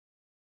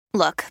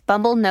Look,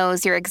 Bumble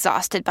knows you're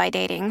exhausted by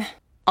dating.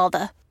 All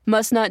the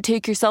must not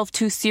take yourself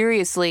too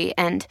seriously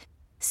and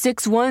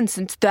 6'1"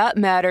 since that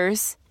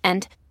matters.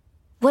 And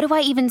what do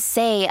I even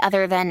say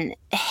other than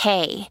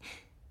hey?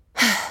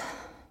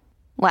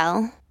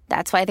 Well,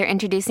 that's why they're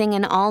introducing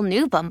an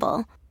all-new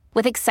Bumble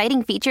with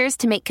exciting features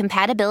to make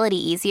compatibility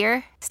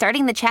easier,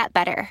 starting the chat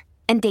better,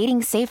 and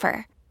dating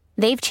safer.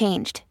 They've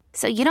changed,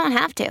 so you don't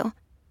have to.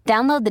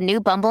 Download the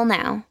new Bumble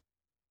now.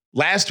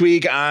 Last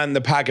week on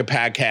the Pocket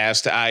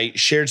Podcast, I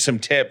shared some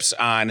tips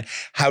on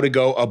how to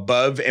go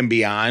above and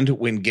beyond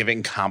when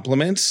giving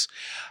compliments.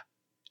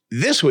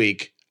 This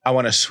week, I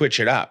want to switch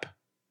it up.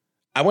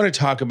 I want to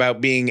talk about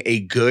being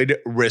a good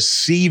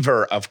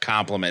receiver of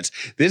compliments.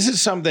 This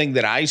is something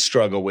that I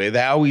struggle with.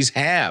 I always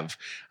have.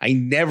 I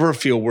never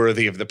feel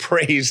worthy of the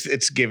praise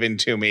that's given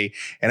to me,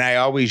 and I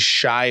always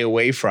shy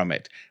away from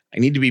it. I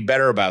need to be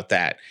better about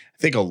that.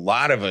 I think a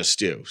lot of us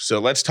do. So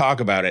let's talk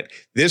about it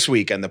this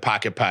week on the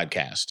Pocket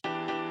Podcast.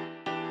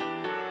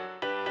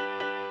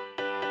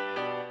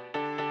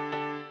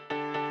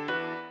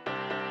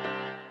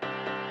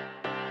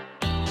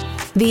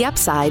 The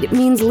Upside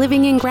means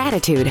living in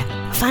gratitude,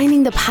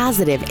 finding the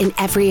positive in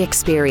every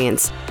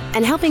experience,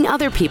 and helping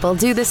other people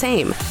do the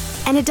same.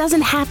 And it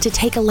doesn't have to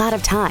take a lot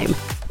of time.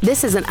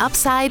 This is an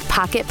Upside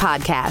Pocket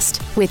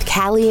Podcast with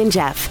Callie and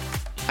Jeff.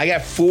 I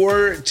got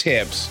 4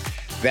 tips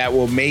that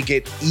will make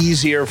it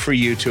easier for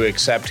you to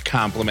accept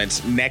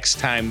compliments next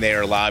time they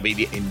are lobbied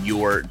in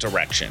your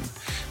direction.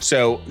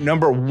 So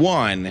number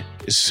 1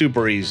 is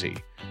super easy.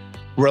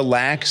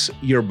 Relax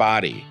your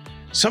body.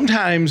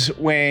 Sometimes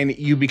when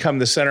you become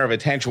the center of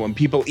attention, when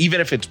people, even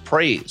if it's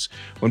praise,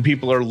 when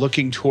people are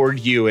looking toward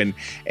you and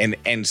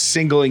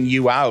singling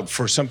you out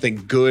for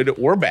something good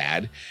or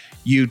bad,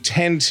 you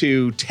tend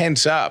to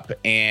tense up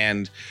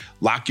and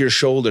lock your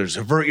shoulders,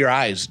 avert your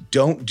eyes.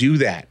 Don't do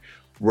that.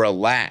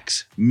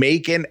 Relax.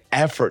 Make an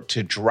effort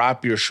to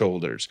drop your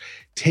shoulders.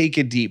 Take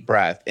a deep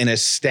breath and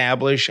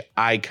establish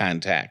eye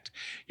contact.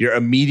 You're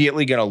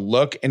immediately going to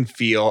look and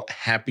feel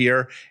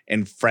happier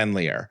and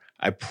friendlier.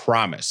 I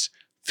promise.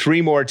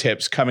 3 more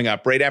tips coming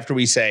up right after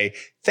we say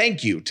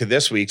thank you to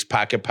this week's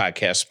Pocket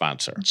Podcast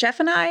sponsor. Jeff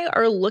and I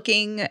are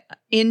looking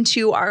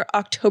into our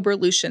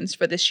Octoberlutions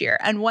for this year.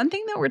 And one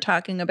thing that we're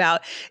talking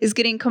about is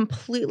getting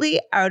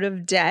completely out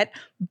of debt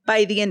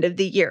by the end of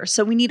the year.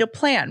 So we need a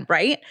plan,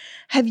 right?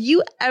 Have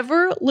you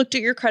ever looked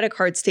at your credit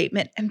card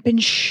statement and been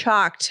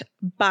shocked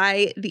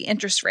by the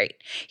interest rate?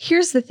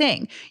 Here's the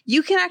thing.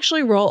 You can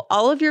actually roll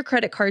all of your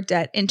credit card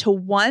debt into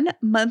one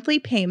monthly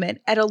payment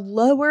at a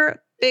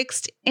lower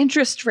fixed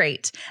interest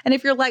rate. And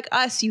if you're like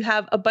us, you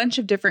have a bunch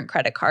of different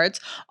credit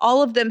cards.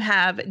 All of them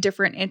have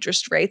different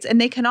interest rates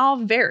and they can all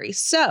vary.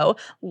 So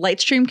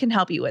Lightstream can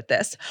help you with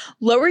this.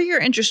 Lower your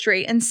interest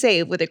rate and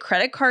save with a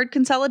credit card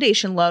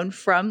consolidation loan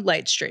from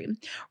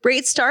Lightstream.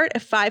 Rates start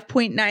at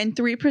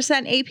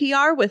 5.93%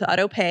 APR with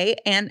autopay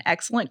and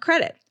excellent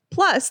credit.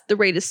 Plus, the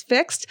rate is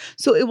fixed,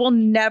 so it will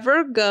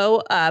never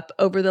go up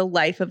over the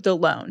life of the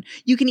loan.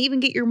 You can even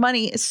get your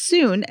money as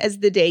soon as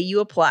the day you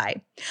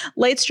apply.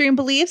 Lightstream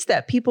believes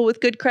that people with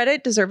good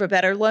credit deserve a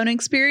better loan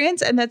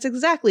experience, and that's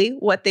exactly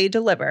what they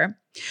deliver.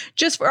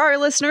 Just for our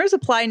listeners,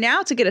 apply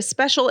now to get a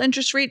special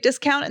interest rate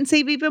discount and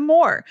save even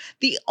more.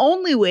 The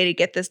only way to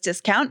get this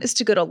discount is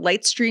to go to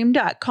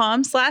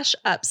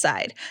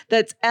lightstream.com/upside.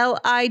 That's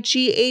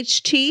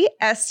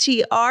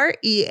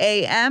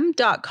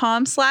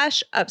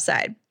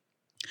LIGHTSTREAM.com/upside.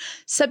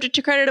 Subject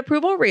to credit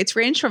approval, rates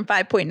range from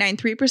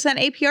 5.93%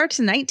 APR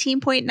to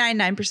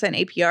 19.99%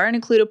 APR and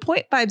include a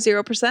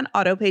 0.50%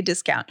 autopay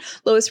discount.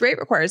 Lowest rate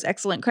requires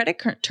excellent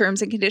credit.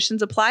 Terms and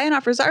conditions apply and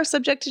offers are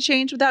subject to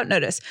change without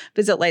notice.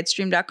 Visit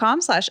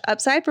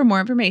lightstream.com/upside for more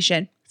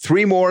information.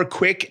 3 more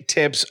quick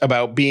tips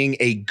about being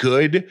a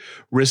good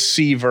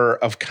receiver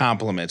of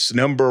compliments.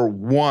 Number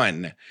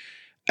 1,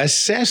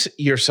 assess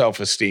your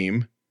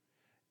self-esteem.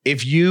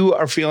 If you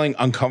are feeling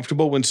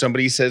uncomfortable when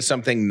somebody says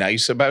something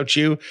nice about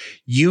you,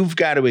 you've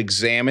got to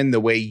examine the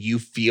way you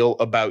feel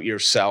about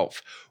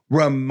yourself.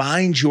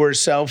 Remind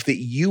yourself that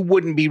you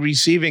wouldn't be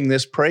receiving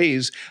this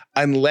praise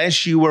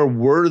unless you are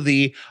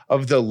worthy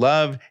of the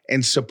love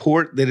and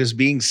support that is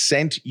being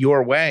sent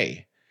your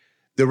way.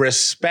 The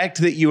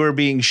respect that you are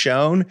being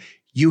shown,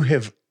 you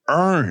have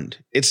earned.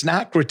 It's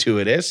not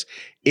gratuitous.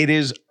 It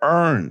is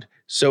earned.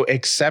 So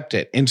accept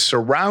it and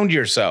surround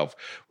yourself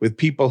with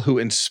people who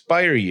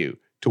inspire you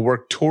to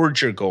work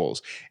towards your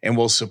goals and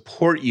will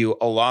support you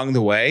along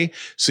the way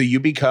so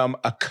you become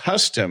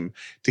accustomed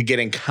to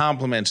getting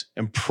compliments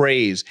and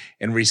praise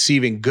and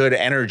receiving good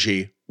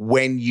energy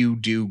when you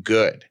do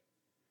good.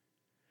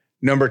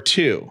 Number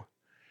 2,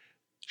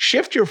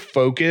 shift your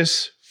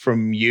focus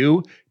from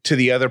you to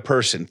the other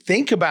person.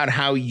 Think about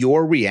how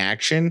your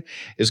reaction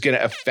is going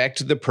to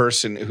affect the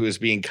person who is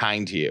being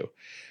kind to you.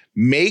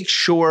 Make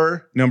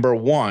sure, number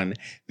 1,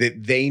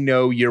 that they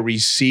know you're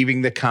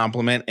receiving the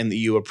compliment and that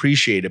you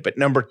appreciate it. But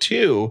number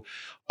 2,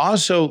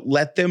 also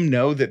let them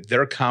know that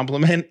their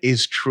compliment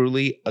is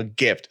truly a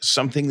gift,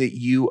 something that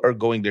you are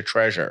going to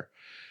treasure.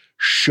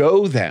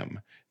 Show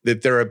them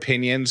that their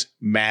opinions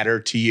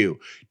matter to you.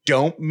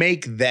 Don't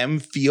make them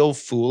feel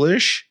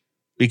foolish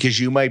because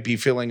you might be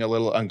feeling a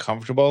little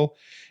uncomfortable.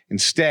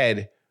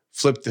 Instead,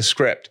 flip the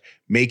script.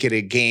 Make it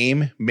a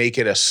game, make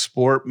it a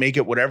sport, make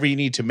it whatever you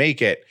need to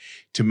make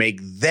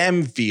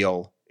them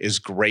feel as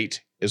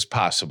great as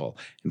possible.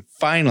 And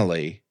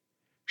finally,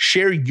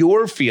 share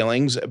your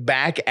feelings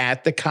back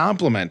at the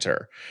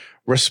complimenter.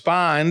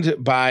 Respond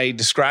by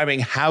describing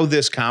how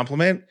this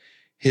compliment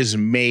has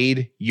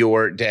made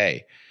your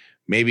day.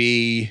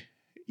 Maybe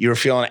you're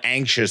feeling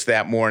anxious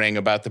that morning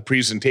about the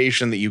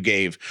presentation that you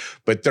gave,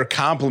 but their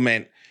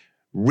compliment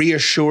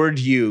reassured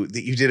you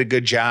that you did a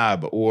good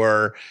job.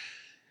 Or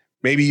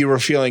maybe you were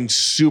feeling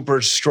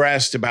super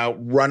stressed about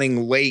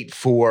running late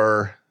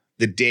for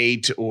the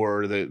date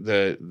or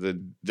the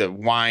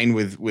wine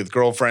with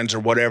girlfriends or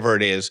whatever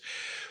it is.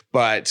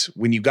 But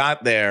when you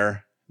got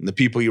there, the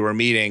people you were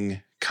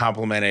meeting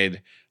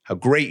complimented how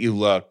great you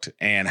looked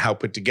and how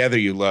put together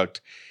you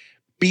looked.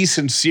 Be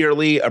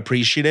sincerely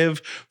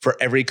appreciative for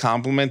every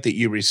compliment that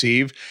you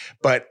receive,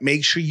 but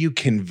make sure you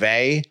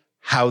convey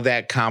how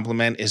that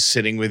compliment is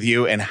sitting with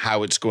you and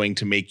how it's going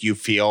to make you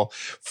feel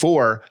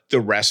for the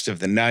rest of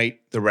the night,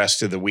 the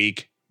rest of the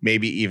week,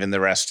 maybe even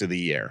the rest of the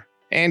year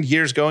and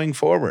years going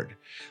forward.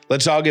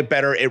 Let's all get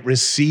better at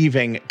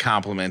receiving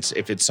compliments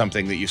if it's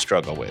something that you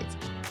struggle with.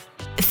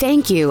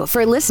 Thank you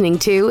for listening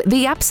to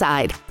The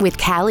Upside with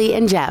Callie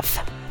and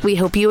Jeff. We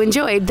hope you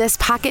enjoyed this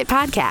Pocket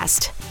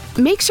Podcast.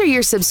 Make sure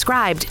you're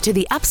subscribed to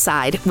The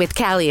Upside with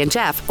Callie and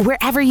Jeff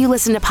wherever you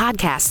listen to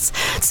podcasts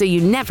so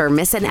you never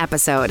miss an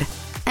episode.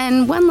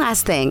 And one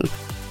last thing.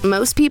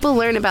 Most people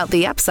learn about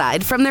The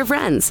Upside from their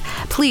friends.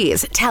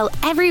 Please tell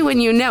everyone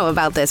you know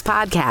about this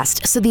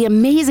podcast so the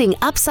amazing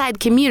Upside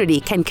community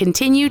can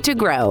continue to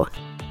grow.